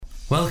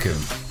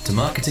Welcome to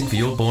Marketing for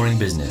Your Boring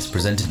Business,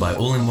 presented by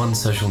All-in-One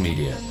Social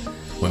Media,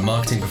 where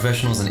marketing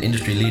professionals and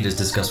industry leaders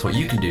discuss what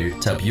you can do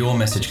to help your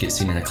message get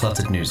seen in a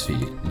cluttered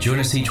newsfeed. Join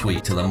us each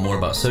week to learn more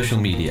about social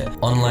media,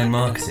 online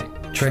marketing,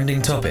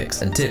 trending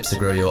topics, and tips to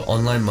grow your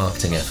online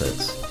marketing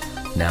efforts.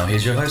 Now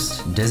here's your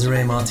host,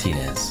 Desiree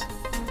Martinez.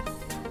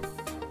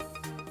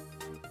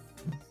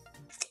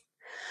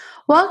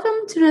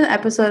 Welcome to another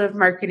episode of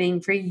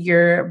Marketing for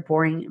Your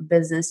Boring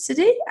Business.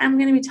 Today, I'm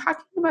going to be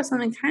talking about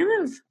something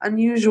kind of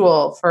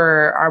unusual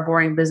for our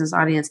boring business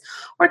audience.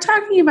 We're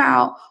talking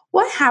about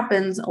what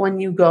happens when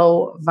you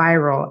go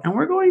viral, and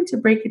we're going to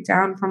break it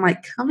down from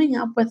coming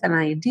up with an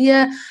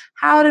idea,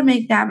 how to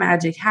make that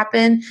magic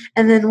happen,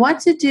 and then what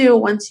to do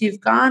once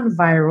you've gone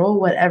viral,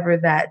 whatever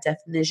that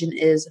definition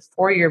is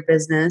for your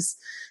business,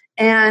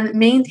 and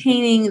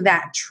maintaining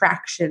that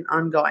traction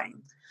ongoing.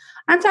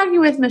 I'm talking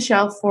with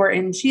Michelle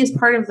Fortin. She is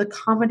part of the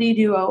comedy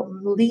duo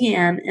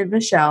Leanne and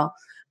Michelle,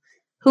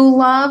 who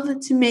love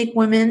to make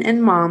women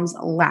and moms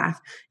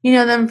laugh. You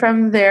know them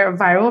from their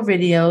viral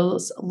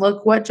videos,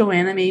 Look What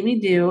Joanna Made Me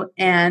Do,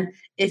 and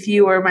If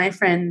You Were My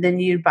Friend, Then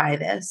You'd Buy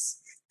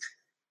This.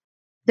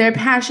 Their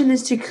passion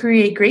is to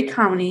create great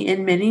comedy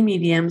in many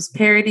mediums,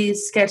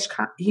 parodies, sketch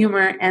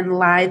humor, and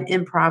live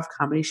improv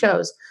comedy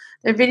shows.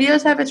 Their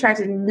videos have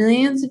attracted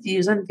millions of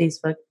views on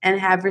Facebook and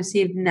have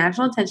received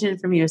national attention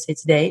from USA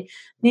Today,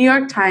 New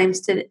York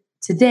Times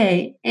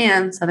Today,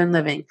 and Southern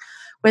Living.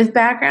 With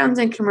backgrounds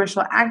in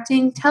commercial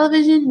acting,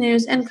 television,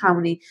 news, and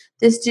comedy,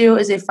 this duo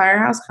is a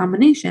firehouse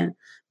combination.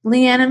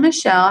 Leanne and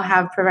Michelle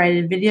have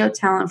provided video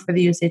talent for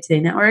the USA Today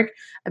network,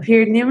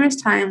 appeared numerous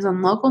times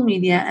on local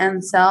media,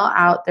 and sell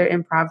out their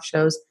improv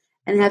shows,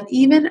 and have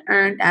even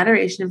earned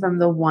adoration from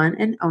the one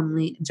and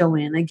only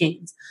Joanna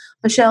Gaines.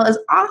 Michelle is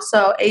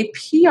also a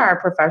PR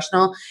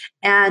professional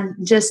and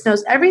just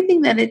knows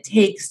everything that it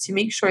takes to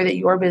make sure that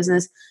your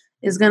business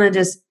is going to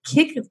just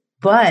kick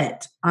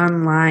butt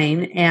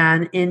online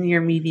and in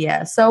your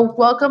media. So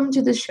welcome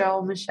to the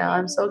show, Michelle.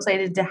 I'm so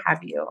excited to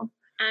have you.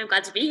 I'm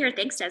glad to be here.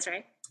 Thanks,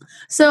 Desiree.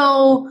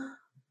 So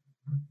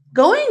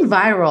going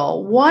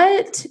viral,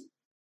 what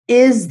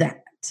is that?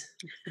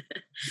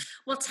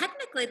 Well,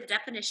 technically, the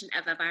definition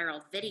of a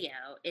viral video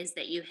is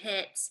that you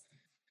hit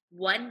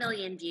 1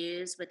 million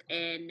views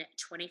within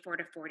 24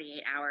 to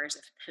 48 hours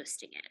of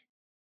posting it.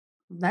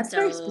 That's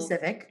very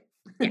specific.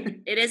 Yeah,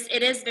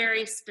 it is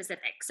very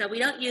specific. So we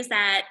don't use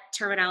that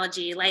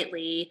terminology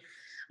lightly.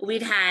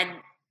 We've had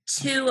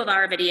 2 of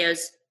our videos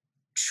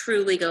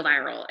truly go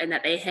viral and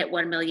that they hit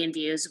 1 million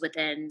views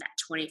within that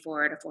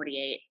 24 to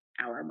 48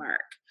 hour mark.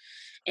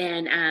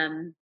 And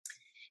and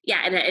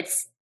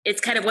it's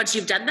kind of once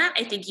you've done that,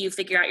 I think you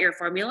figure out your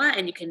formula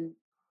and you can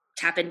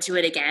tap into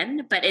it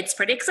again. But it's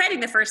pretty exciting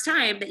the first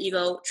time that you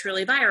go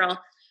truly viral.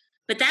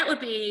 But that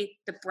would be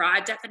the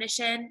broad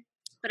definition.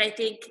 But I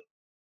think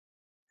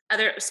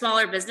other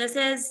smaller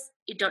businesses,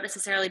 you don't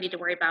necessarily need to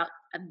worry about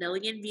 1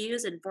 million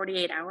views in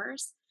 48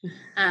 hours.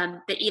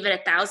 But even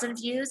 1,000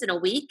 views in a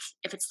week,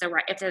 if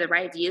they're the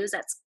right views,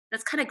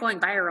 that's kind of going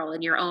viral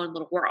in your own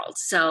little world.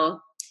 So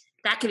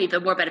that could be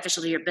more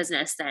beneficial to your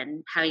business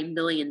than having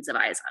millions of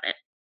eyes on it.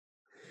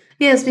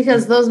 Yes,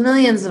 because those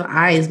millions of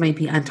eyes might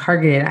be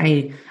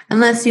untargeted.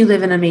 Unless you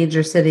live in a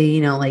major city,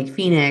 like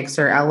Phoenix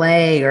or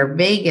LA or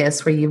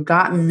Vegas, where you've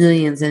got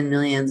millions and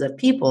millions of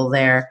people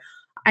there,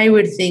 I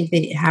would think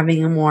that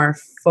having a more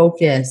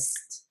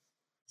focused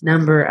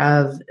number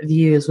of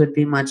views would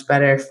be much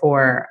better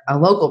for a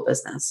local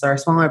business or a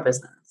smaller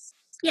business.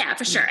 Yeah,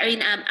 for sure. I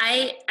mean,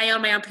 I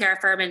own my own PR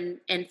firm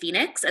in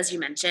Phoenix, as you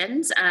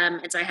mentioned,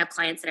 and so I have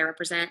clients that I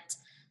represent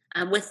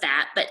with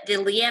that. But the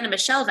Leanne and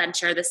Michelle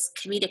venture, this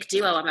comedic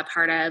duo I'm a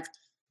part of,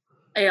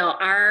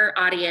 our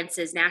audience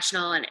is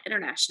national and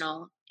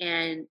international,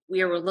 and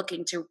we were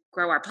looking to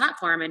grow our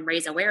platform and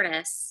raise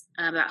awareness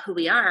about who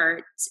we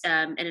are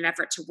in an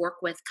effort to work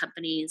with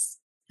companies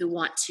who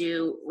want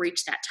to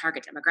reach that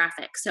target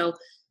demographic. So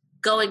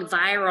going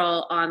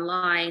viral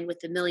online with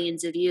the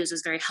millions of views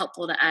was very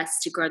helpful to us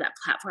to grow that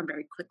platform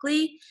very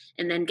quickly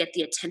and then get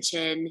the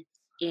attention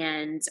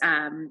and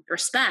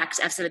respect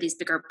of some of these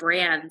bigger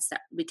brands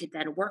that we could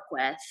then work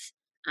with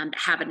that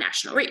have a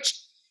national reach.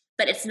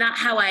 But it's not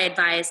how I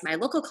advise my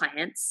local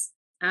clients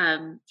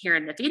here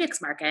in the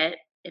Phoenix market,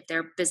 if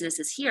their business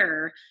is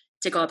here,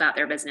 to go about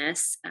their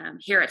business.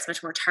 Here it's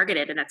much more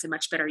targeted, and that's a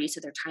much better use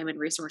of their time and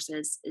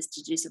resources, is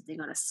to do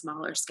something on a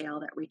smaller scale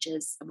that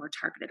reaches a more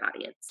targeted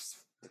audience.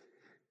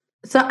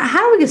 So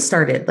how do we get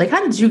started?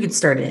 How did you get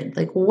started?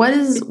 What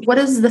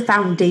is the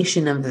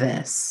foundation of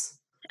this?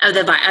 Of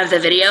the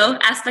video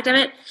aspect of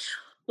it?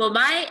 Well,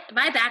 my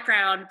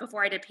background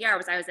before I did PR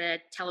was I was a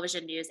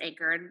television news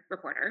anchor and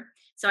reporter.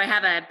 So I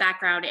have a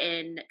background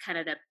in kind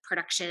of the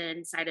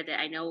production side of it.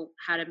 I know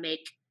how to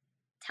make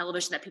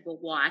television that people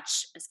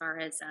watch as far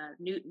as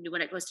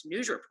when it goes to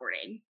news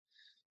reporting,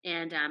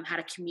 and how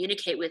to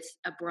communicate with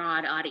a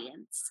broad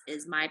audience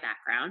is my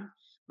background.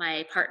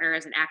 My partner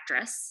is an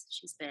actress.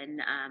 She's been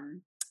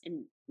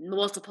in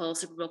multiple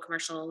Super Bowl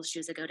commercials. She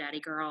was a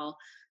GoDaddy girl.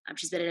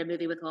 She's been in a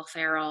movie with Will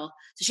Ferrell.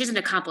 So she's an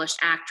accomplished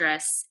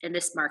actress in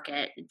this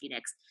market in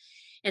Phoenix.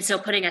 And so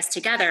putting us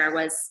together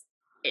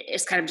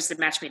it's kind of just a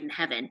match made in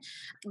heaven.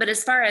 But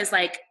as far as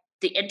like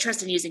the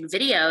interest in using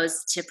videos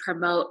to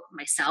promote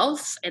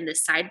myself in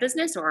this side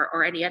business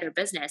or any other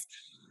business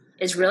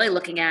is really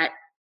looking at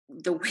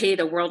the way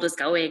the world is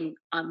going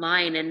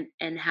online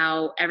and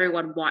how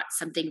everyone wants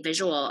something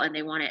visual and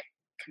they want it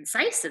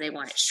concise and they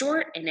want it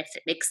short. And if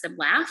it makes them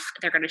laugh,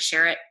 they're going to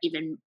share it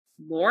even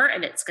more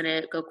and it's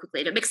going to go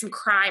quickly. If it makes them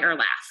cry or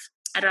laugh,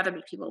 I'd rather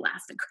make people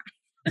laugh than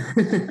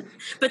cry.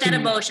 But that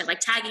emotion, like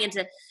tagging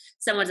into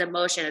someone's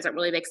emotion, is what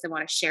really makes them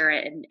want to share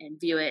it and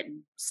view it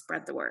and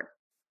spread the word.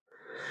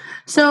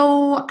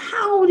 So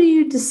how do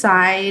you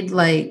decide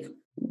like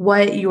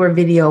what your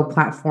video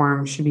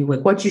platform should be,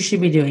 like what you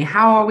should be doing?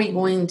 How are we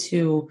going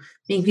to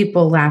make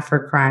people laugh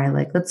or cry?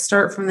 Like, let's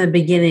start from the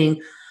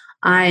beginning.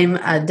 I'm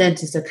a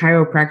dentist, a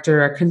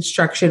chiropractor, a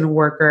construction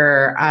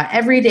worker,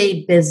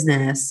 everyday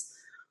business.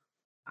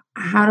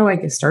 How do I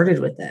get started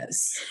with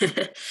this?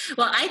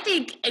 Well,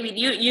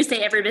 you say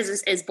every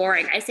business is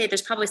boring. I say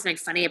there's probably something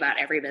funny about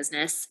every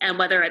business, and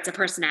whether it's a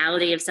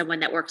personality of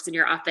someone that works in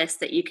your office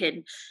that you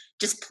can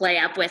just play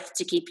up with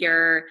to keep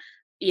your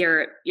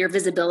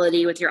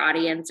visibility with your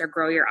audience or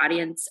grow your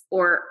audience,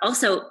 or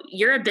also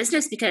you're a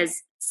business because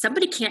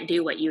somebody can't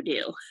do what you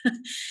do.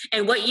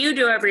 And what you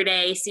do every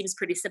day seems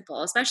pretty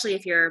simple, especially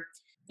if you're,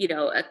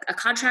 a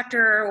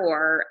contractor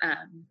or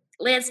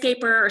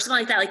landscaper or something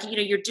like that. Like,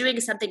 you're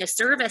doing something, a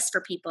service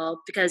for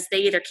people because they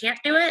either can't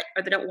do it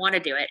or they don't want to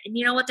do it. And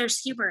you know what? There's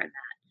humor in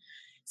that.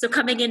 So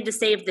coming in to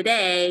save the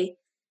day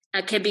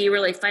can be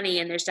really funny.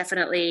 And there's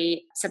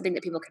definitely something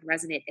that people can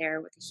resonate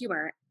there with the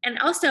humor. And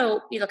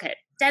also you look at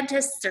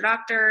dentists or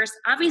doctors,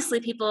 obviously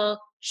people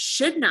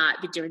should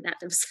not be doing that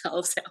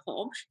themselves at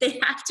home. They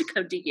have to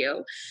come to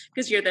you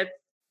because you're the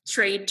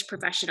trained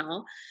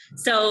professional.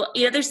 So,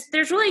 there's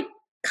really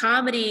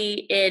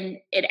comedy in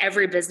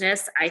every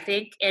business, I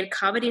think. And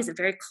comedy is a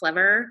very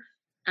clever,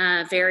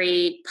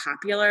 very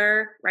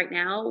popular right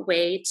now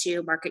way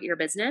to market your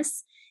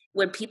business.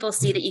 When people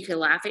see that you can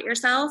laugh at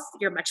yourself,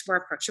 you're much more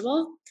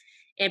approachable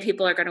and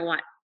people are going to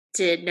want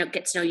to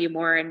get to know you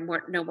more and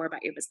know more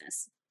about your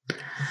business.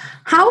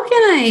 How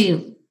can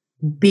I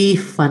be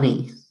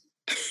funny?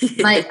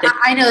 Like,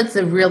 I know it's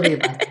a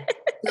really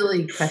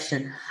silly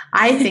question.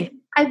 I think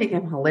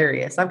I'm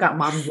hilarious. I've got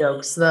mom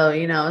jokes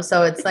though,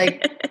 so it's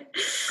like,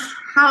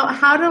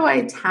 how do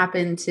I tap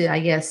into, I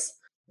guess,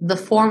 the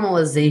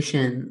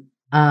formalization,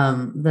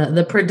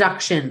 the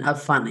production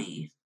of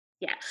funny?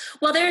 Yeah.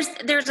 Well,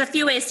 there's a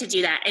few ways to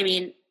do that. I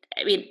mean,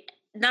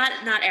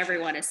 not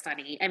everyone is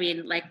funny. I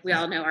mean, like we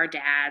all know our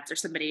dads or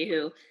somebody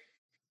who,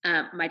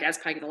 my dad's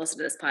probably going to listen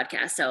to this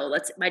podcast. So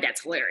my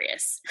dad's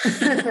hilarious,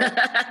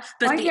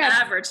 but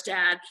average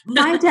dad,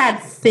 my dad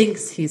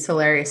thinks he's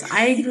hilarious.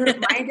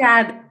 My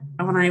dad,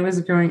 when I was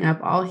growing up,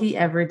 all he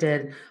ever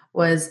did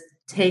was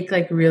take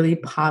like really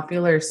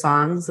popular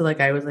songs that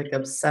like I was like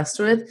obsessed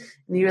with,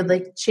 and he would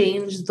like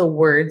change the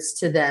words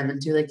to them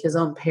and do like his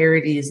own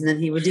parodies, and then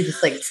he would do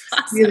this like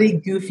really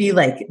goofy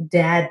like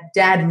dad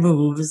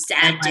moves,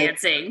 dad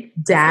dancing,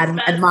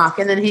 dad mock,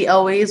 and then he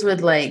always would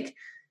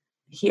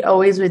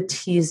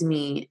tease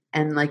me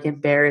and like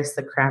embarrass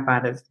the crap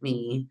out of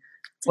me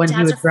when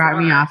he would drop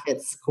me off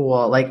at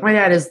school. Like, my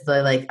dad is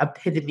the like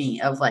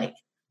epitome of like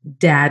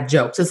dad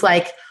jokes. It's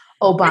like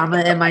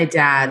Obama and my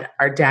dad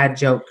are dad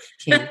joke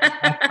king.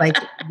 Like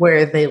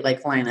where they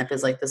like line up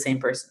is like the same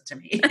person to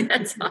me.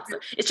 That's awesome.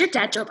 Is your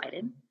dad Joe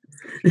Biden?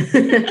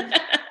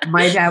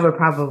 My dad would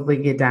probably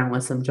get down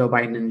with some Joe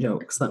Biden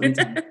jokes. Let me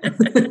tell you.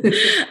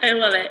 I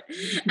love it.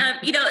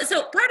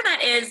 So part of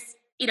that is,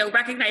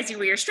 recognizing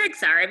where your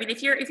strengths are. I mean,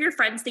 if your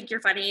friends think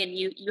you're funny and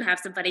you have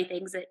some funny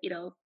things that,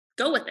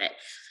 go with it.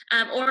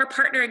 Or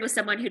partnering with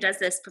someone who does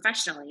this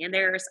professionally. And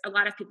there's a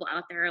lot of people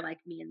out there like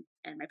me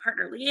and my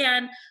partner,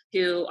 Leanne,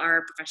 who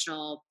are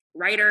professional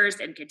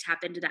writers and can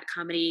tap into that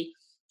comedy.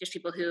 There's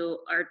people who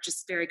are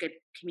just very good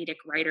comedic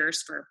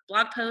writers for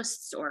blog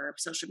posts or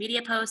social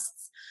media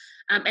posts.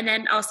 And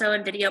then also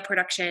in video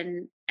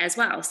production as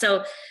well.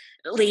 So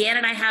Leanne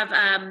and I have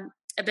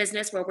a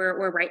business where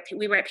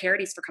we write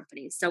parodies for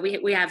companies. So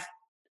we have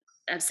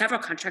several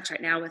contracts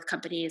right now with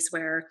companies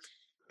where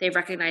they've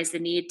recognized the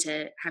need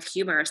to have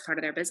humor as part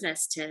of their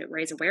business to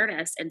raise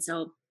awareness. And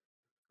so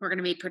we're going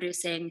to be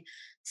producing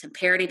some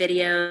parody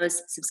videos,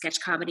 some sketch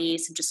comedy,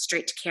 some just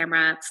straight to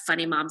camera,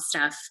 funny mom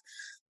stuff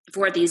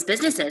for these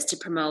businesses to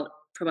promote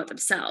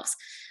themselves.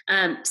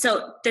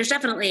 So there's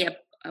definitely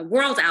a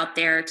world out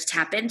there to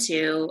tap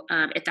into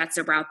if that's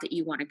a route that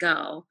you want to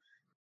go,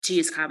 to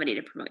use comedy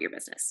to promote your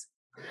business.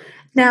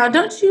 Now,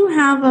 don't you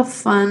have a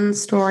fun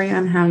story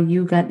on how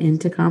you got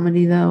into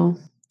comedy though?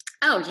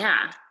 Oh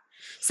yeah.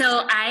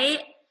 So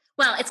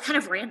it's kind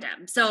of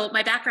random. So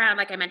my background,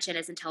 like I mentioned,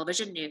 is in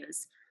television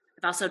news.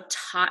 I've also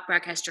taught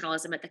broadcast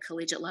journalism at the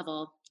collegiate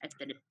level. I've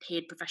been a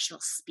paid professional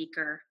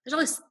speaker. There's all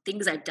these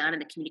things I've done in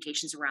the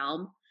communications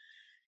realm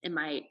in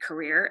my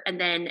career. And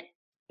then,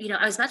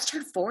 I was about to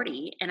turn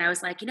 40 and I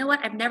was like, you know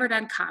what? I've never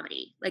done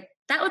comedy. Like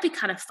that would be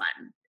kind of fun.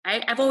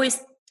 I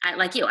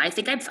like you, I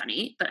think I'm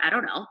funny, but I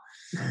don't know.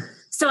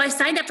 So I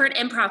signed up for an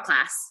improv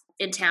class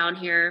in town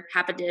here,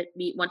 happened to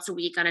meet once a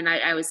week on a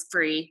night I was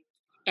free.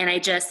 And I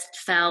just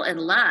fell in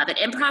love. And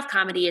improv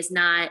comedy is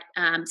not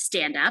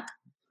stand-up.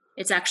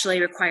 It's actually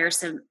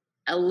requires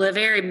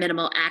very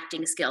minimal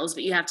acting skills,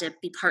 but you have to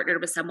be partnered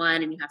with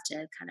someone and you have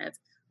to kind of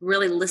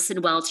really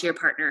listen well to your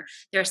partner.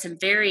 There are some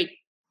very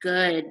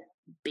good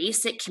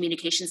basic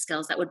communication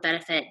skills that would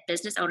benefit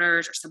business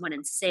owners or someone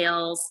in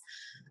sales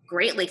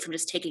greatly from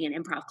just taking an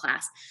improv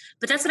class.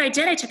 But that's what I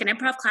did. I took an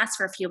improv class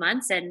for a few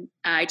months and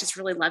I just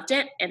really loved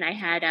it. And I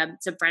had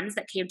some friends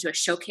that came to a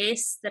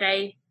showcase that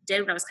I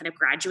did when I was kind of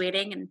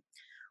graduating. And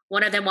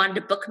one of them wanted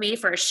to book me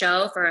for a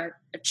show for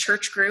a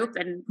church group.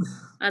 And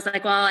I was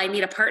like, well, I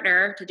need a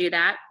partner to do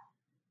that.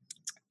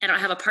 I don't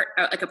have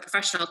a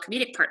professional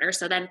comedic partner.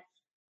 So then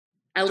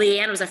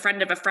Leanne was a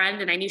friend of a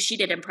friend and I knew she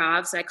did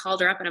improv. So I called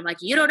her up and I'm like,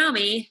 you don't know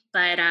me,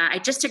 but I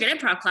just took an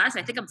improv class.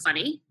 I think I'm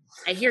funny.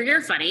 I hear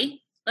you're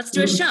funny. Let's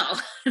do a show.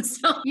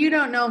 So you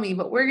don't know me,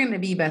 but we're going to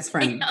be best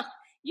friends.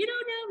 You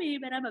don't know me,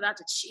 but I'm about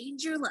to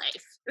change your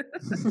life.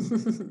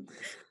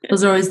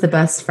 Those are always the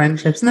best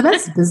friendships and the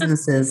best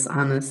businesses,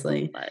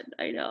 honestly. Fun.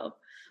 I know.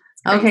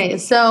 Okay.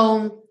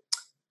 So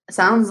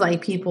sounds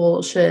like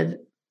people should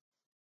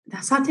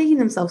stop taking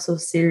themselves so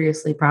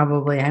seriously,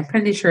 probably. I'm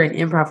pretty sure an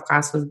improv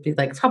class would be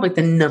probably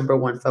the number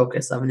one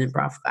focus of an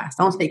improv class.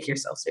 Don't take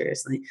yourself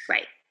seriously.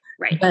 Right.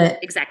 But,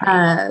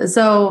 exactly.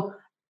 So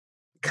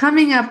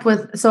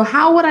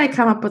how would I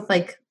come up with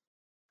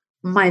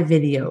my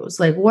videos?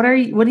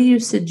 What do you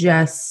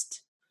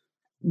suggest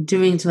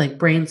doing to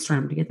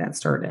brainstorm to get that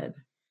started?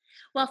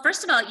 Well,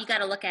 first of all, you got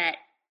to look at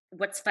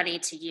what's funny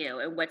to you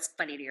and what's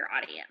funny to your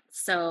audience.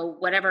 So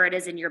whatever it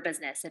is in your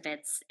business, if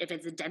it's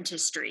a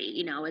dentistry,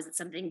 is it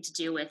something to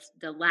do with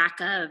the lack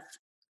of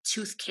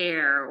tooth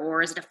care,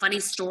 or is it a funny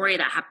story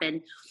that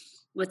happened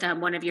with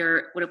one of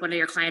your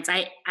clients?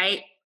 I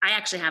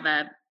actually have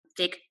a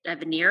fake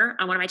veneer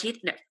on one of my teeth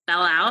and it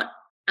fell out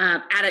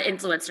at an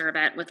influencer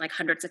event with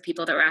hundreds of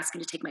people that were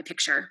asking to take my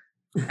picture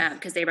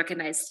because they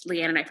recognized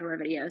Leanne and I from our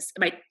videos.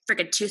 My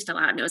freaking tooth fell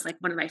out and it was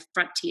one of my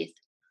front teeth.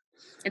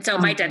 And so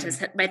my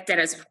dentist,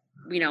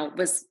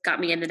 got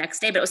me in the next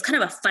day, but it was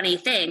kind of a funny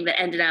thing that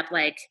ended up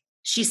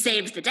she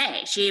saved the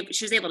day. She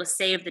was able to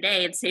save the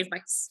day and save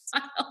my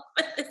smile.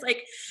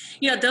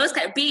 It's those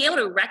being able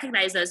to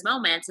recognize those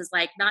moments is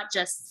not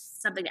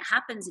just something that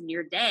happens in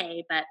your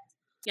day, but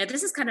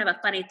this is kind of a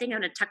funny thing. I'm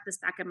going to tuck this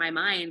back in my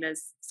mind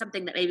as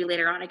something that maybe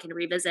later on I can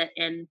revisit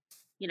and,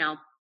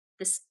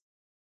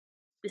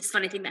 this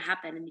funny thing that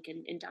happened and you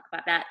can talk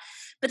about that.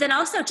 But then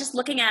also just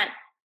looking at,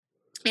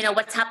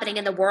 what's happening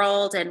in the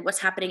world and what's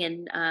happening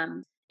in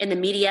the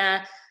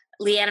media.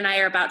 Leanne and I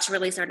are about to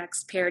release our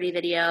next parody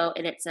video,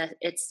 and it's a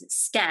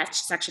sketch.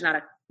 It's actually not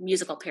a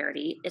musical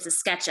parody. It's a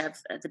sketch of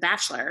The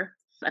Bachelor,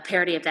 a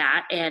parody of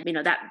that. And,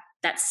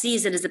 that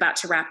season is about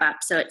to wrap up.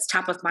 So it's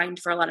top of mind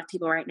for a lot of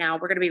people right now.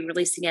 We're going to be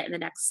releasing it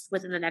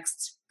within the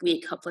next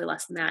week, hopefully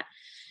less than that.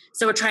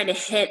 So we're trying to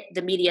hit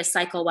the media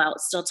cycle while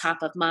it's still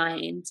top of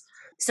mind.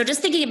 So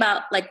just thinking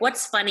about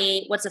what's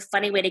funny, what's a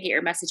funny way to get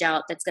your message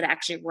out that's going to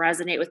actually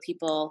resonate with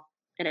people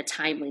in a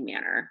timely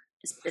manner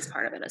is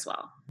part of it as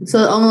well. So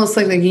almost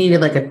you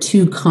needed a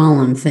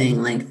 2-column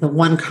thing, the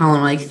one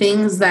column,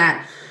 things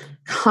that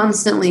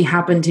constantly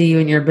happen to you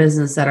in your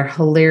business that are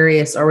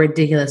hilarious or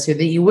ridiculous or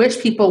that you wish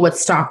people would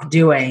stop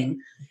doing.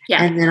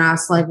 Yeah. And then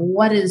also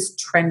what is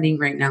trending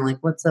right now?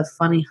 What's a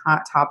funny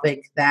hot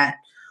topic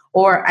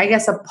or I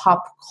guess a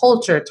pop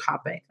culture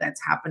topic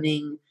that's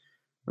happening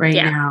right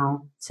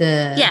now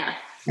and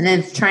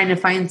then trying to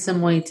find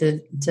some way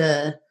to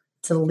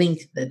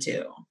link the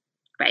two.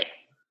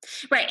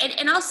 Right.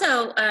 And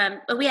also,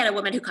 we had a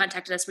woman who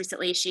contacted us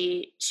recently.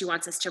 She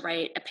wants us to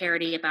write a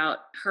parody about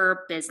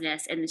her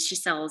business, and she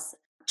sells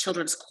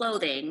children's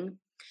clothing.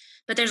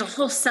 But there's a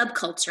whole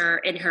subculture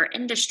in her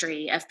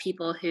industry of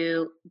people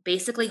who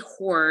basically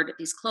hoard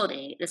this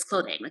clothing.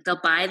 They'll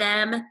buy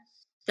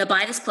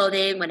this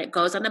clothing when it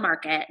goes on the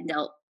market, and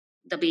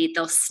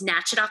they'll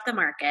snatch it off the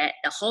market.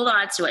 They'll hold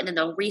on to it, and then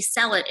they'll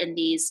resell it in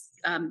these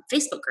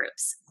Facebook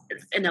groups,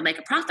 and they'll make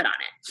a profit on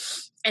it.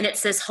 And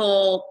it's this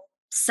whole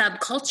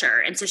subculture.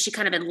 And so she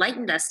kind of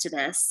enlightened us to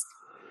this,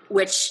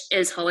 which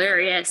is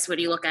hilarious when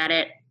you look at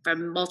it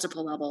from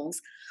multiple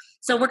levels.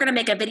 So we're going to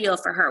make a video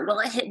for her. Will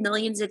it hit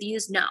millions of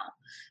views? No,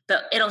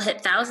 but it'll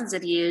hit thousands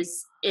of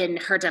views in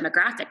her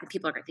demographic, and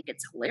people are going to think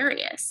it's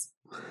hilarious.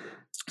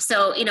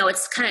 So,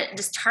 it's kind of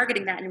just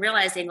targeting that and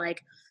realizing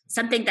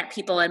something that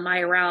people in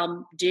my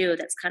realm do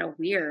that's kind of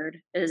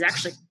weird is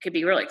actually could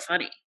be really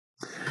funny.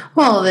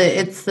 Well,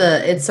 it's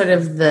sort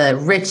of the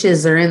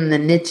riches are in the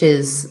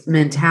niches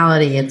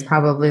mentality. It's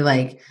probably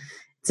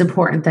it's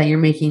important that you're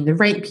making the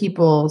right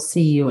people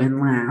see you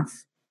and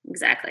laugh.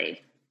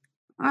 Exactly.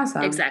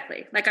 Awesome.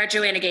 Exactly. Like our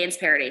Joanna Gaines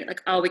parody.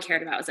 All we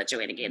cared about was that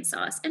Joanna Gaines saw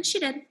us, and she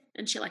did,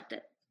 and she liked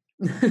it.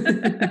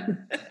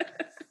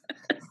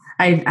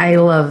 I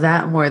love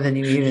that more than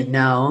you even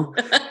know.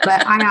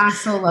 But I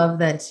also love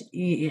that,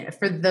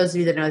 for those of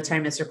you that know the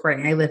time this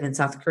recording, I live in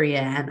South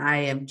Korea, and I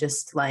am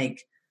just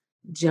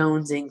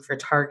jonesing for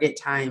Target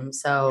time.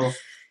 So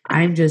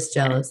I'm just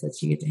jealous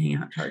that you get to hang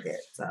out at Target.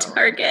 So.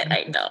 Target,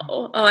 I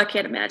know. Oh, I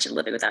can't imagine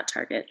living without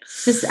Target.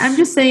 I'm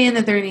just saying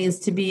that there needs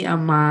to be a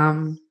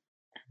mom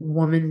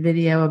woman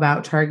video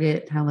about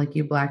Target, how like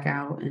you black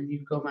out and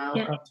you go out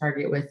of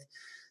Target with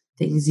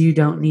things you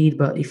don't need,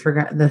 but you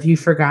forgot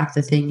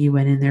the thing you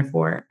went in there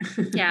for.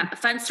 Yeah. A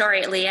fun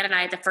story. Leanne and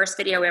I, the first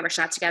video we ever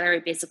shot together, we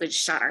basically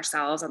just shot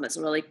ourselves on this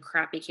really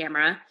crappy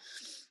camera.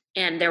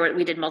 And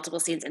we did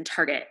multiple scenes in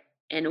Target,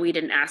 and we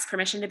didn't ask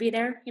permission to be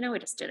there. We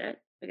just did it.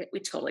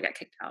 We totally got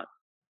kicked out.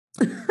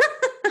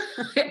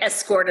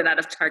 Escorted out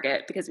of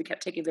Target because we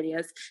kept taking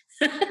videos.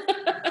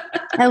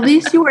 At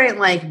least you weren't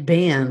like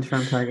banned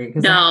from Target.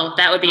 No,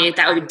 that would be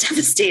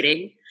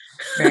devastating.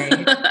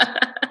 Right.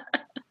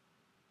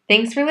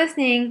 Thanks for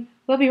listening.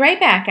 We'll be right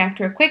back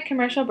after a quick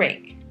commercial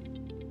break.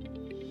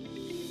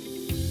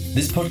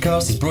 This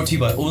podcast is brought to you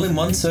by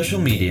All-in-One Social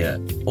Media.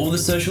 All the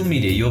social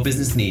media your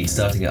business needs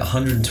starting at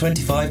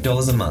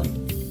 $125 a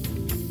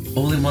month.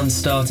 All-in-One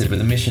started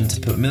with a mission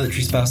to put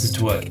military spouses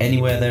to work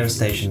anywhere they are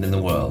stationed in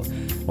the world,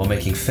 while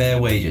making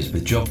fair wages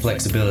with job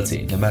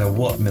flexibility no matter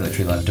what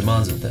military life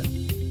demands of them.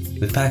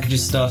 With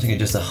packages starting at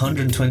just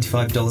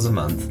 $125 a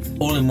month,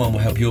 All-in-One will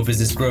help your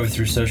business grow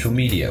through social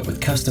media with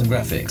custom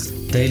graphics,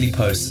 daily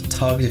posts,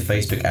 targeted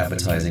Facebook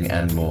advertising,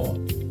 and more.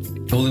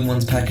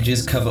 All-in-One's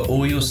packages cover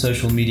all your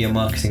social media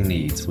marketing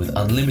needs with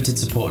unlimited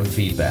support and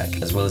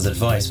feedback, as well as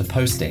advice for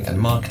posting and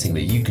marketing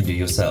that you can do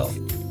yourself.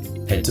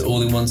 Head to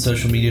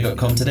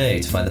allinonesocialmedia.com today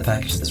to find the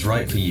package that's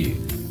right for you.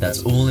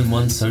 That's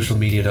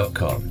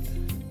allinonesocialmedia.com.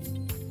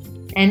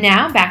 And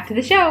now back to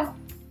the show.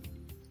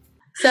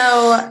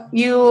 So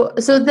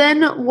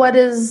then what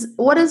is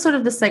sort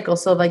of the cycle?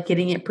 So like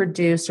getting it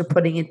produced or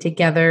putting it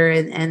together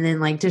and then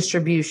like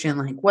distribution,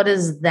 like what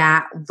does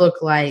that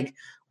look like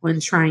when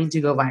trying to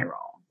go viral?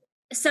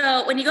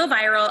 So when you go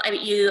viral, I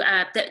mean,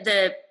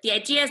 the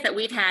ideas that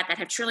we've had that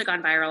have truly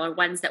gone viral are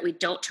ones that we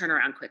don't turn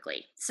around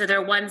quickly. So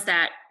they're ones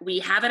that we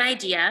have an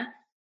idea,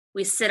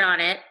 we sit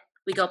on it,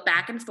 we go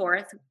back and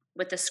forth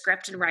with the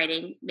script and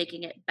writing,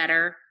 making it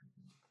better.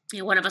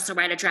 One of us will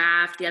write a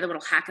draft, the other one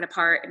will hack it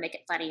apart and make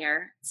it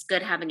funnier. It's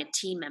good having a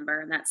team member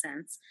in that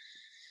sense.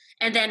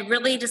 And then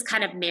really just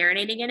kind of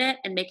marinating in it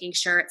and making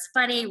sure it's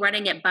funny,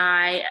 running it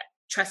by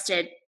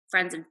trusted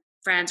friends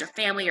or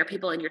family or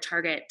people in your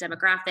target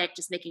demographic,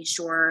 just making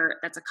sure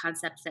that's a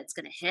concept that's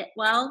going to hit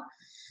well.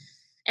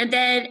 And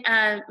then,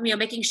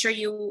 making sure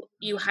you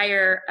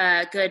hire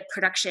a good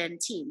production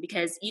team,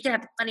 because you can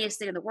have the funniest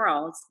thing in the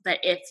world, but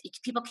if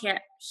people can't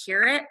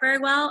hear it very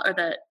well, or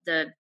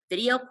the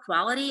video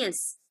quality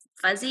is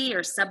fuzzy or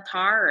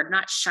subpar or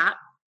not shot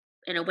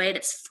in a way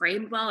that's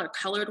framed well or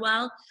colored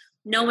well,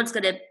 no one's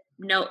going to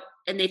know.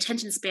 In the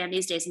attention span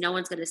these days, no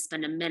one's going to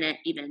spend a minute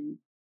even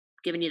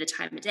giving you the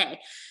time of day.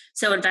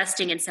 So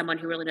investing in someone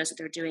who really knows what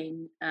they're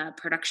doing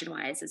production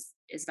wise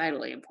is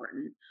vitally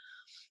important.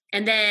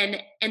 And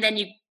then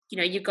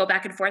you go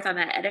back and forth on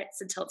that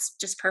edits until it's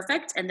just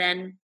perfect. And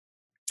then,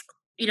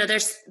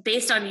 there's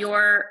based on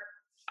your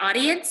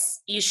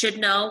audience, you should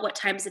know what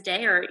times of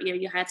day, or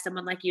you have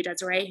someone like you,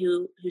 Desiree,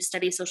 who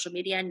studies social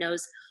media and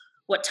knows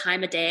what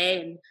time of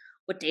day and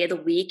what day of the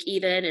week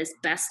even is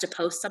best to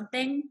post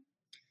something.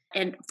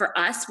 And for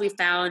us, we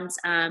found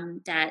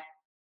that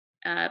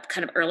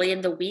kind of early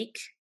in the week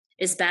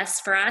is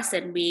best for us,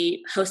 and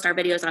we host our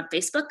videos on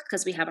Facebook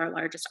because we have our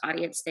largest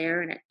audience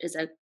there, and it is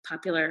a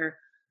popular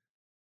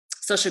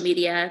social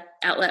media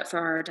outlet for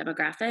our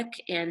demographic,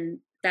 and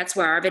that's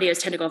where our videos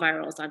tend to go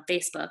viral, is on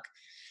Facebook.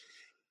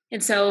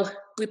 And so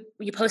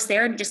you post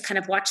there and just kind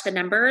of watch the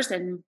numbers.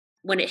 And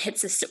when it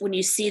hits when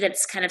you see that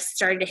it's kind of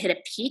starting to hit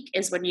a peak,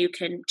 is when you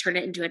can turn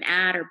it into an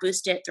ad or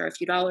boost it, throw a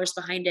few dollars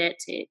behind it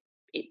to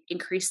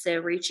increase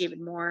the reach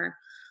even more.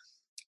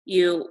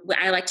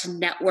 I like to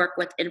network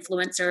with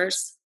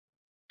influencers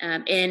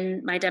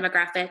in my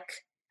demographic,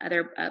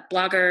 other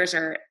bloggers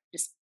or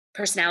just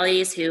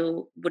personalities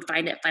who would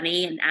find it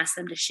funny, and ask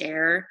them to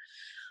share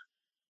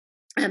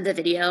the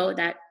video.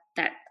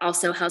 That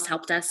also has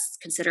helped us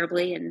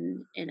considerably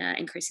in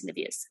increasing the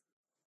views.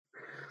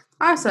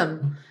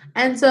 Awesome.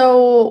 And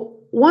so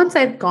once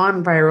I've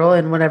gone viral,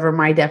 and whatever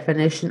my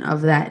definition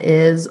of that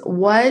is,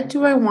 what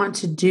do I want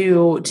to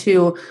do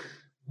to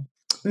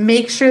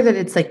make sure that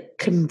it's like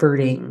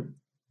converting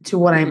to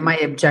what my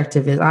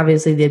objective is?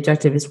 Obviously, the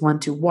objective is, one,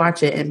 to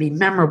watch it and be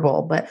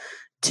memorable, but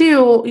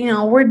two,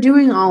 we're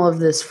doing all of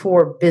this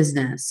for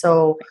business.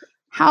 So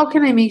how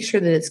can I make sure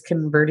that it's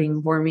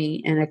converting for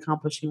me and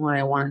accomplishing what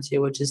I wanted to,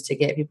 which is to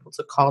get people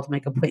to call to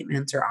make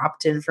appointments or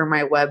opt in for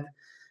my web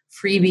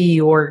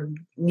freebie, or,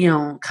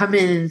 come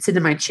in and sit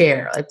in my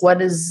chair? Like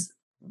what's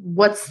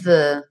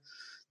the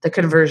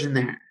conversion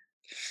there?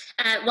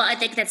 Well, I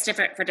think that's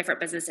different for different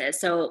businesses.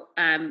 So,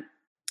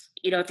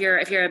 if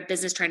you're a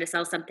business trying to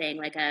sell something,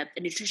 like a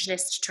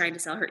nutritionist trying to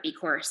sell her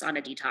e-course on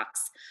a detox,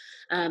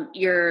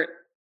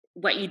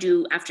 what you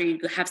do after you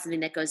have something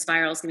that goes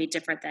viral is going to be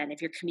different than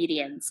if you're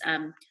comedians.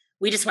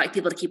 We just want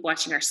people to keep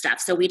watching our stuff.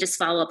 So we just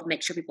follow up and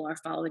make sure people are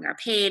following our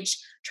page,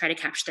 try to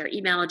capture their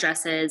email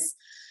addresses.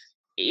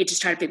 you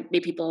just try to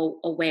make people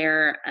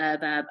aware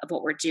of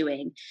what we're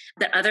doing.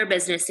 The other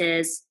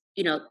businesses,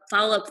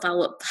 follow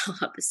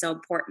up is so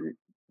important.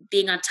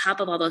 Being on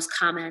top of all those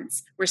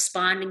comments,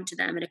 responding to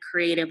them in a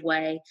creative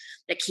way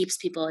that keeps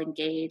people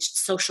engaged,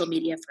 social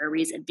media for a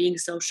reason, being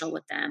social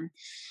with them,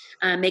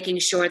 making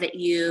sure that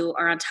you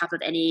are on top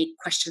of any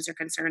questions or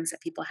concerns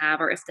that people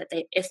have, or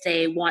if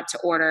they want to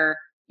order,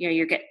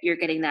 you're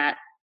getting that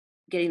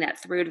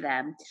through to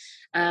them,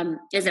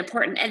 is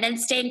important. And then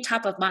staying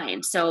top of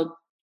mind. So,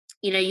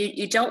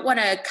 you don't want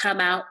to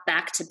come out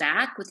back to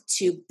back with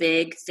two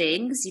big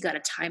things. You got to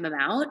time them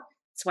out.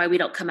 That's why we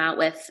don't come out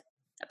with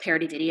a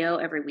parody video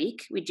every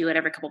week. We do it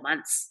every couple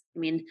months. I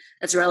mean,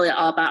 that's really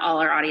all about all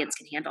our audience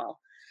can handle.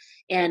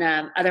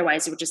 And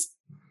otherwise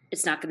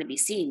it's not going to be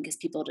seen because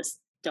people just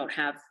don't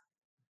have,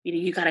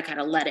 you got to kind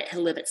of let it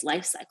live its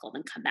life cycle and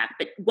then come back.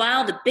 But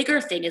while the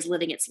bigger thing is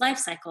living its life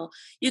cycle,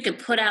 you can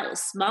put out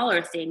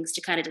smaller things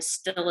to kind of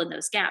just fill in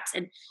those gaps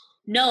and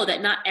know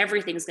that not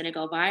everything's going to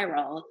go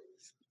viral.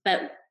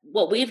 But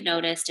what we've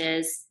noticed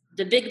is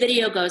the big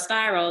video goes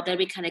viral, then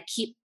we kind of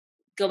keep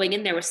going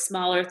in there with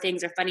smaller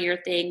things or funnier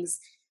things.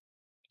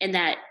 And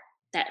that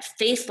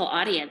faithful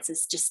audience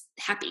is just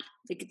happy.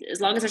 Like, as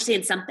long as they're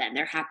seeing something,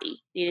 they're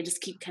happy. Just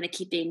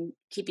keeping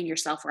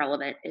yourself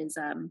relevant is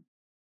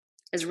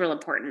real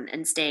important,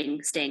 and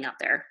staying out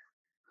there.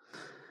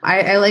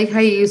 I like how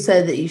you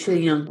said that you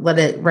should, let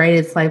it ride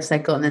its life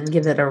cycle and then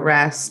give it a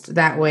rest.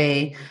 That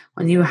way,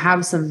 when you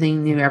have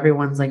something new,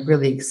 everyone's like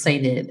really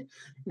excited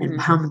and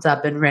pumped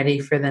up and ready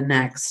for the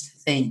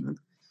next thing.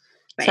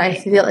 Right. So I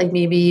feel like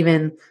maybe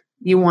even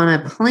you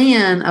want to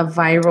plan a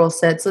viral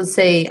set. So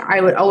say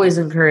I would always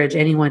encourage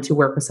anyone to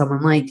work with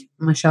someone like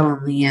Michelle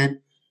and Leanne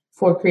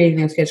for creating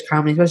their sketch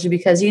comedy, especially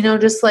because,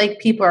 just like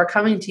people are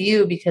coming to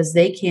you because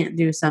they can't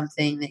do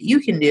something that you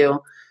can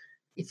do.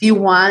 If you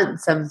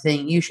want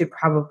something, you should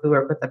probably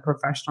work with a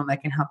professional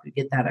that can help you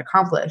get that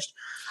accomplished.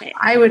 Right.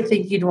 I would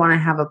think you'd want to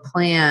have a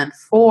plan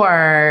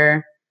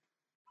for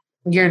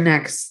your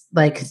next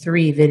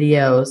 3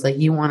 videos. Like,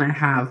 you want to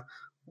have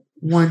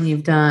one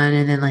you've done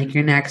and then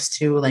your next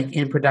 2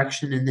 in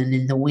production and then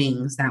in the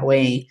wings. That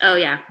way,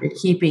 you're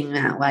keeping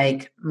that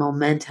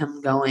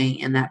momentum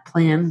going and that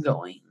plan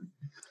going.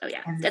 Oh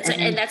yeah,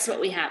 that's what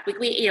we have.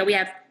 We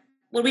have,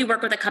 when we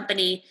work with a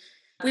company,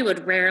 we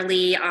would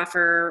rarely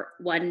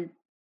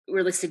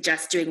really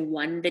suggest doing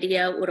one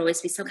video. It would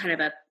always be some kind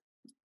of a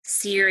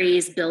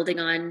series building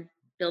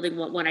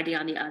one idea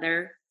on the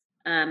other.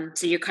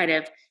 So you're kind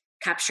of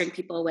capturing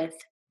people with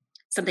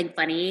something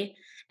funny,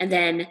 and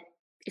then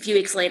a few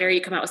weeks later you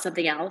come out with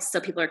something else,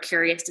 so people are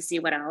curious to see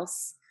what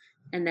else.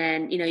 And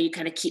then, you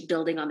kind of keep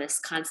building on this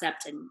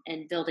concept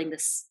and building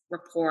this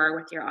rapport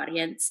with your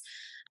audience.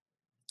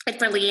 And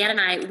for Leanne and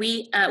I,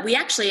 we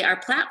actually, our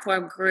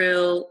platform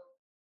grew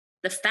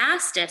the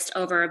fastest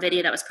over a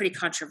video that was pretty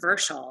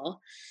controversial.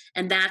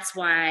 And that's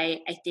why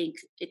I think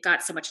it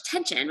got so much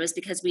attention, was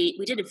because we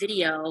did a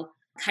video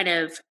kind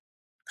of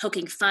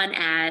poking fun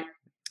at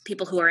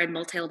people who are in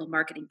multi-level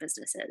marketing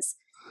businesses.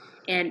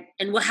 And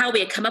how we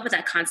had come up with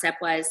that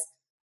concept was,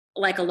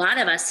 like a lot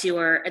of us who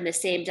are in the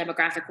same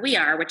demographic we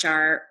are, which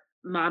are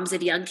moms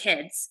of young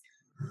kids,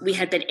 we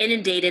had been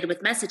inundated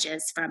with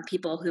messages from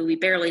people who we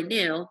barely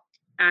knew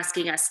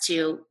asking us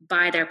to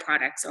buy their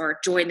products or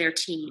join their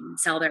team,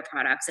 sell their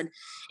products. And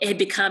it had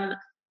become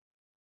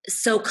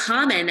so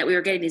common that we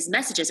were getting these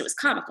messages, it was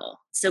comical.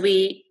 So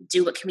we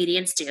do what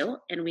comedians do,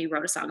 and we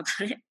wrote a song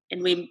about it,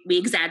 and we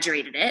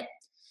exaggerated it.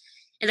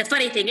 And the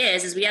funny thing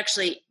is we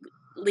actually,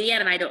 Leanne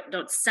and I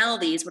don't sell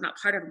these. We're not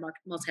part of a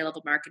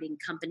multi-level marketing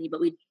company,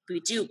 but we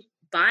do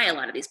buy a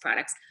lot of these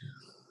products.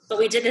 But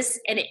we did this,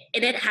 and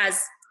it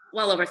has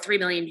well over 3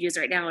 million views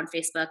right now on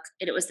Facebook.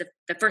 And it was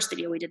the first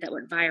video we did that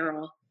went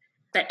viral.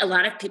 But a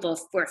lot of people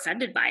were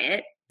offended by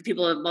it,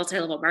 people in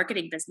multi-level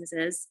marketing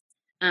businesses,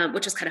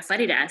 which was kind of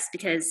funny to us,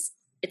 because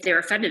if they were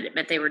offended, it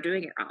meant they were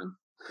doing it wrong.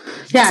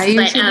 Yeah,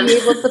 you should be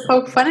able to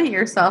poke fun at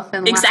yourself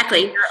and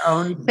exactly laugh at your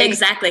own thing.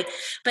 Exactly.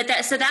 But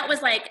that was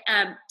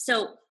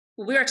so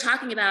we were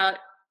talking about,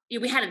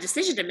 we had a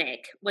decision to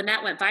make when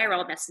that went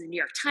viral. That's the New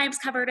York Times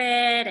covered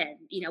it, and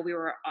we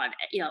were on.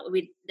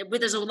 We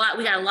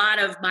got a lot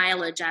of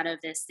mileage out of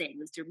this thing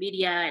through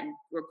media and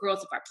growth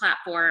of our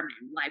platform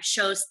and live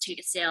shows,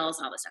 ticket sales,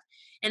 and all this stuff.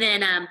 And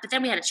then, but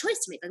then we had a choice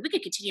to make. We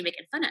could continue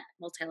making fun of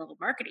multi-level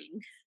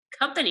marketing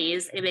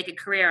companies and make a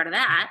career out of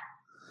that,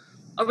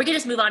 or we could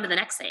just move on to the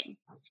next thing.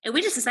 And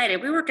we just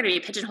decided we weren't going to be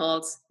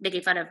pigeonholed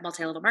making fun of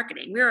multi-level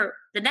marketing.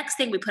 The next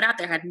thing we put out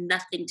there had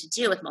nothing to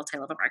do with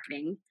multi-level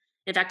marketing.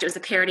 In fact, it was a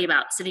parody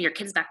about sending your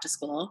kids back to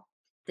school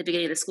at the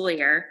beginning of the school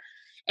year.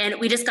 And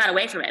we just got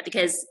away from it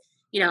because,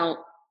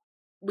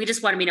 we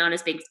just want to be known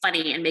as being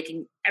funny and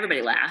making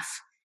everybody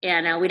laugh.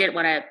 And we didn't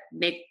want to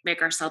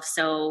make ourselves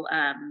so,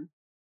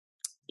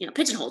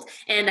 pigeonholed.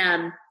 And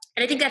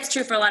I think that's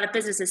true for a lot of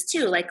businesses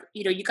too.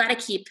 You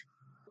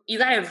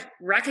got to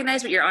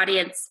recognize what your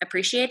audience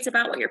appreciates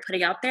about what you're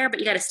putting out there, but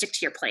you got to stick to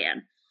your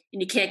plan.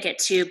 And you can't get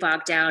too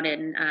bogged down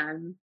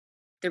in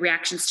the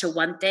reactions to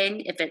one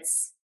thing if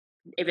it's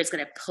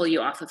going to pull you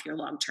off of your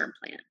long-term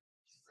plan.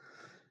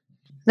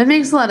 That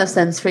makes a lot of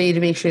sense for you to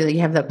make sure that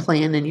you have that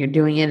plan and you're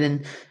doing it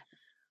and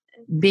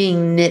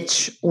being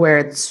niche where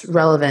it's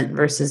relevant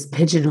versus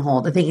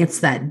pigeonholed. I think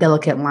it's that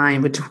delicate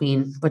line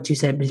between what you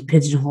said,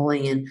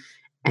 pigeonholing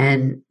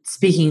and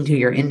speaking to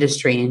your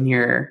industry and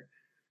your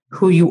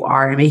who you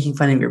are and making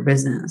fun of your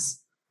business.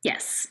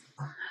 Yes.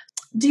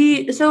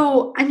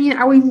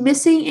 Are we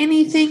missing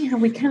anything? Have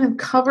we kind of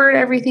covered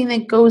everything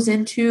that goes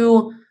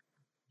into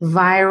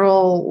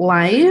viral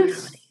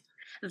life?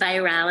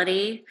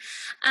 Virality.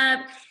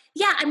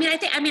 Yeah, I'm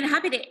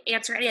happy to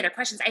answer any other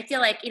questions. I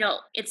feel like,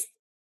 it's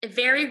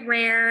very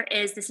rare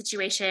is the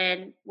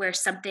situation where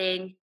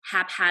something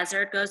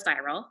haphazard goes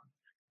viral.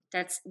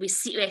 I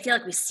feel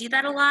like we see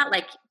that a lot.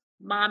 Like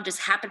mom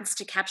just happens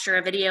to capture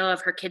a video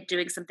of her kid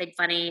doing something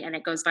funny and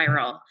it goes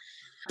viral.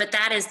 But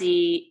that's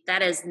the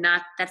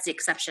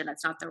exception.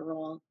 That's not the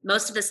rule.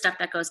 Most of the stuff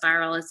that goes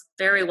viral is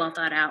very well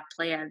thought out,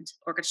 planned,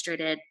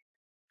 orchestrated,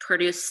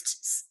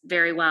 produced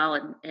very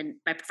well and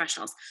by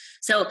professionals.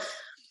 So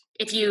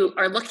if you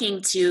are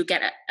looking to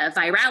get a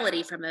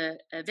virality from a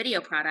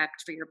video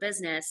product for your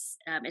business,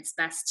 it's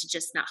best to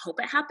just not hope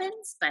it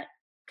happens, but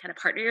kind of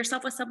partner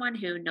yourself with someone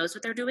who knows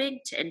what they're doing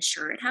to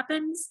ensure it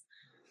happens,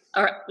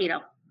 or,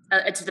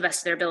 to the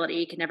best of their ability.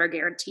 You can never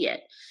guarantee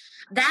it.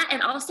 That,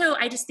 and also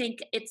I just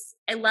think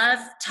I love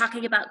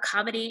talking about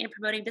comedy and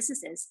promoting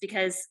businesses,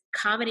 because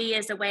comedy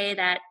is a way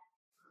that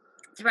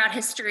throughout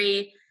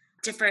history,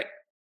 different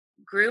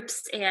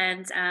groups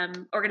and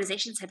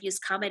organizations have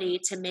used comedy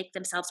to make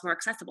themselves more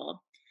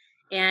accessible.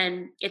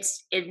 And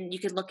you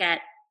can look at,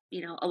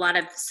 a lot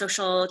of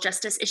social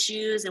justice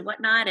issues and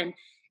whatnot, and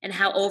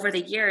how over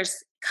the years,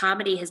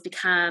 comedy has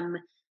become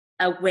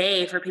a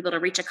way for people to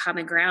reach a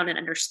common ground and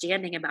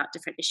understanding about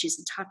different issues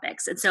and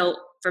topics. And so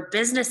for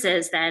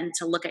businesses then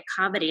to look at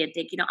comedy and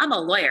think, I'm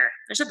a lawyer.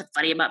 There's nothing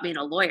funny about being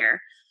a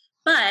lawyer,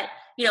 but,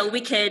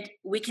 we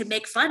could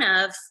make fun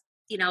of,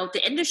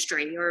 the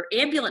industry or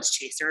ambulance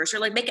chasers, or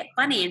like make it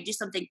funny and do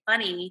something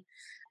funny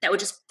that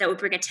would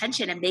bring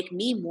attention and make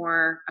me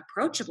more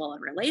approachable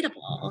and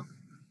relatable.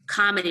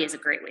 Comedy is a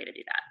great way to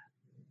do that.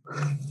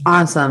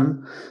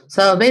 Awesome.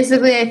 So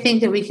basically, I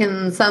think that we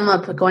can sum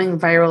up going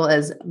viral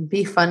as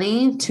be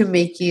funny to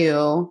make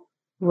you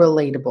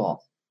relatable.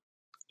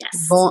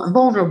 Yes.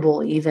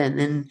 Vulnerable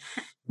even,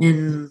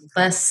 and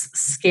less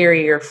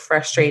scary or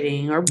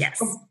frustrating or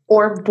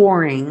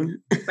boring.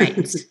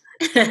 Right.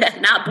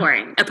 Not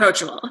boring,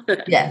 approachable.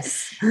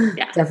 Yes,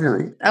 yeah,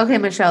 definitely. Okay,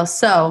 Michelle.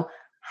 So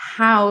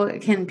how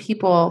can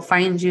people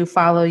find you,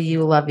 follow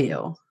you, love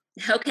you?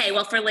 Okay.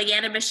 Well, for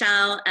Leanne and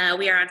Michelle,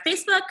 we are on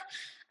Facebook.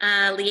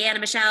 Leanne and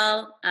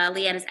Michelle.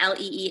 Leanne is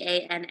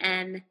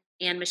Leann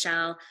and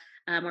Michelle.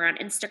 We're on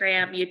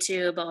Instagram,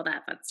 YouTube, all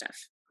that fun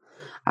stuff.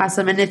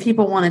 Awesome. And if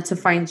people wanted to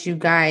find you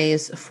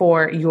guys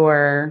for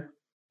your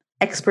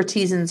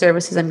expertise and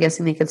services, I'm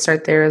guessing they could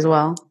start there as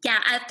well. Yeah,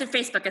 through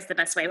Facebook is the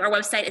best way. Our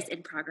website is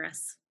in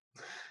progress.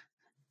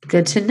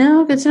 Good to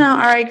know. Good to know. All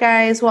right,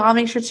 guys. Well, I'll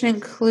make sure to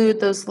include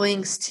those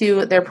links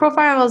to their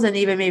profiles and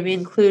even maybe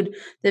include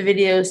the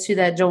videos to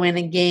that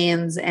Joanna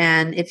Gaines.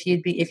 And if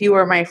you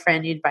were my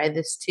friend, you'd buy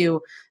this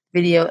too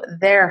video.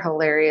 They're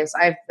hilarious.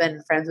 I've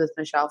been friends with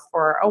Michelle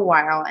for a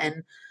while,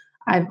 and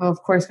I've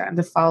of course gotten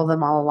to follow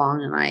them all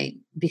along. And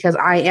because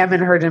I am in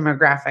her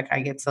demographic,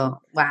 I get to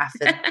laugh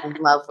and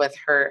love with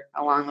her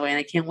along the way. And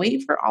I can't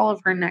wait for all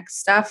of her next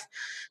stuff.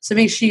 So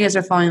make sure you guys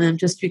are following them,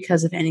 just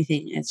because if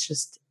anything,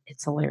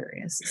 it's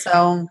hilarious. So,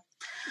 all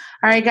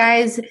right,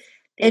 guys,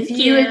 if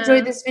you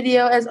enjoyed this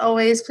video, as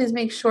always, please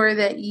make sure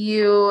that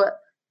you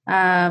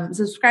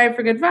subscribe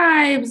for good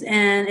vibes.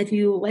 And if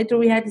you liked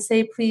what we had to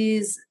say,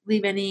 please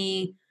leave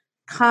any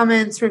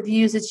comments,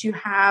 reviews that you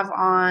have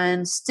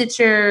on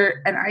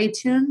Stitcher and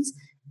iTunes.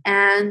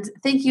 And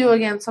thank you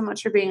again so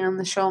much for being on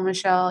the show,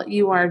 Michelle.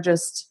 You are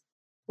just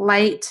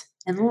light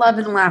and love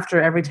and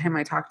laughter every time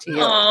I talk to you.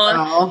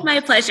 Oh, my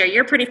pleasure.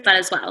 You're pretty fun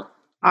as well.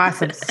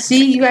 Awesome.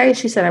 See, you guys,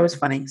 she said I was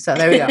funny. So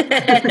there we go.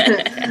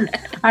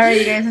 All right,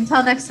 you guys,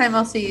 until next time,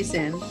 I'll see you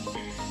soon.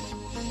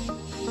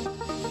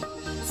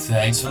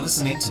 Thanks for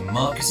listening to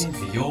Marketing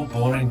for Your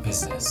Boring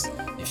Business.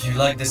 If you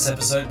like this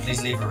episode,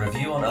 please leave a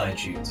review on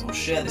iTunes or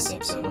share this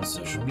episode on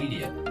social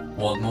media.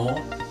 Want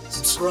more?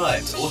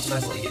 Subscribe to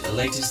automatically get the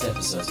latest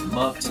episodes of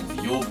Marketing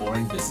for Your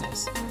Boring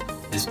Business.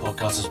 This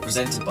podcast is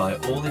presented by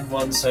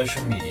All-in-One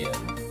Social Media.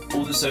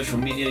 All the social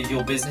media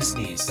your business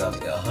needs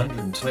starting at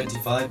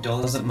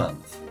 $125 a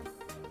month.